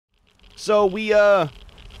So we're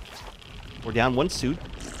down one suit.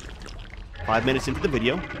 5 minutes into the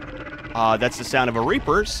video. That's the sound of a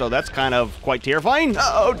Reaper, so that's kind of quite terrifying.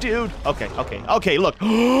 Uh-oh, dude. Okay, look.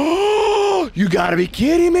 You gotta be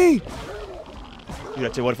kidding me. You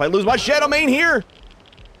gotta say, what if I lose my Shadow Mane here?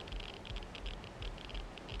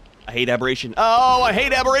 I hate Aberration. Oh, I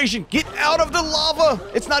hate Aberration. Get out of the lava.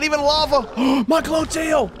 It's not even lava. My glow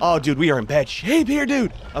tail. Oh, dude, we are in bad shape here,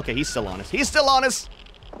 dude. Okay, he's still on us. He's still on us.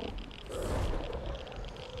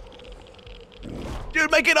 Dude,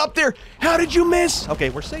 make it up there. How did you miss? Okay,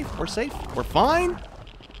 we're safe. We're safe. We're fine.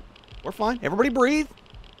 We're fine. Everybody breathe.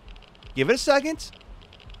 Give it a second.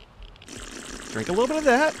 Drink a little bit of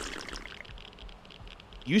that.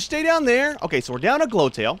 You stay down there. Okay, so we're down a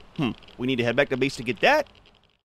glowtail. We need to head back to base to get that.